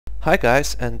Hi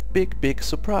guys, and big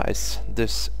surprise!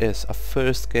 This is a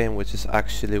first game which is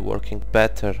actually working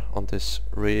better on this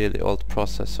really old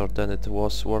processor than it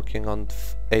was working on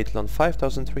Athlon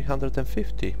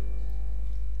 5350.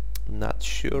 Not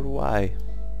sure why.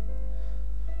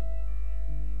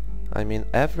 I mean,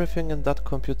 everything in that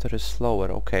computer is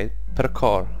slower. Okay, per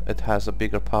core it has a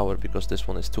bigger power because this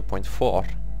one is 2.4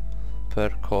 per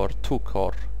core, 2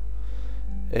 core.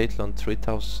 Athlon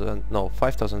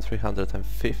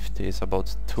 5350 is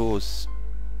about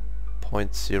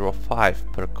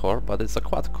 2.05 per core, but it's a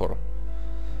quad core.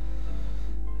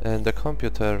 And the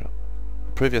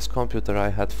previous computer I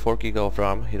had 4 GB of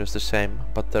RAM, here is the same,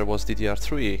 but there was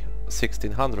DDR3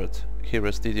 1600, here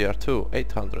is DDR2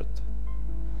 800.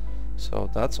 So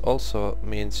that also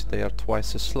means they are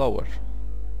twice as slower.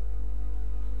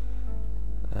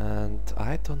 And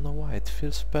I don't know why, it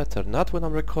feels better, not when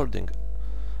I'm recording.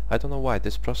 I don't know why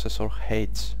this processor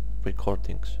hates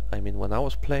recordings. I mean, when I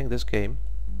was playing this game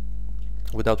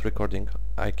without recording,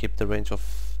 I keep the range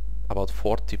of about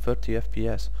 40-30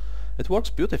 FPS. It works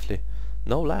beautifully,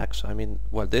 no lags. I mean,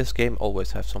 well, this game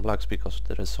always has some lags because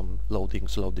there is some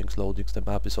loadings, the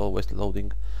map is always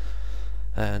loading.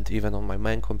 And even on my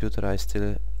main computer I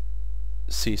still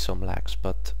see some lags,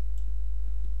 but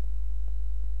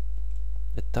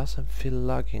it doesn't feel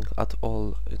lagging at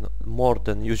all, more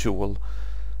than usual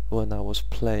when I was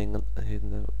playing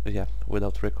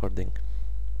without recording.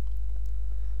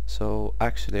 So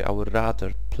actually I would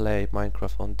rather play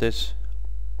Minecraft on this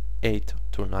 8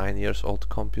 to 9 years old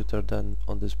computer than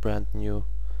on this brand new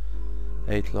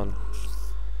Athlon.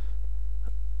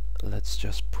 Let's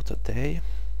just put a day.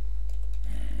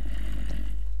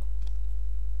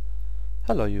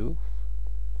 Hello you.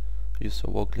 You're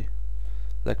so ugly.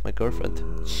 Like my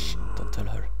girlfriend. Shh, don't tell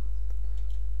her.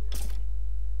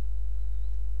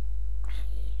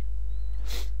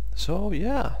 So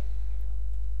yeah,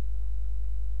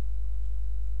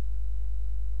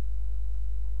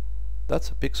 that's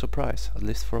a big surprise, at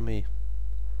least for me.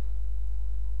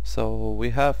 So we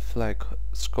have like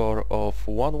score of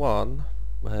 1-1.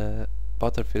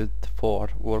 Battlefield 4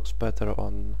 works better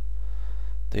on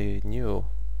the new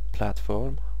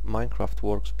platform. Minecraft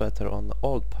works better on the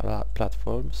old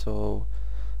platform. So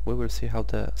we will see how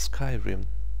the Skyrim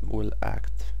will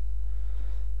act.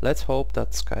 Let's hope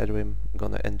that Skyrim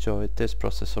gonna enjoy this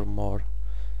processor more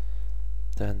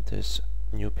than this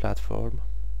new platform.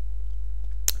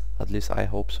 At least I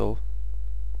hope so,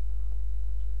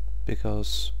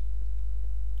 because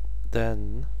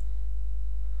then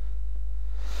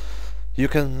you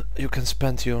can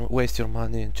waste your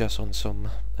money just on some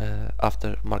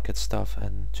aftermarket stuff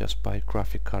and just buy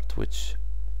graphic card, which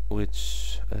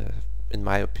in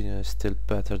my opinion is still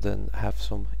better than have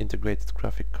some integrated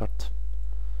graphic card.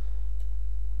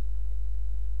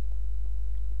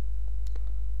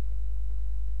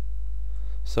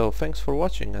 So thanks for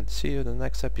watching and see you in the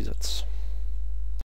next episodes.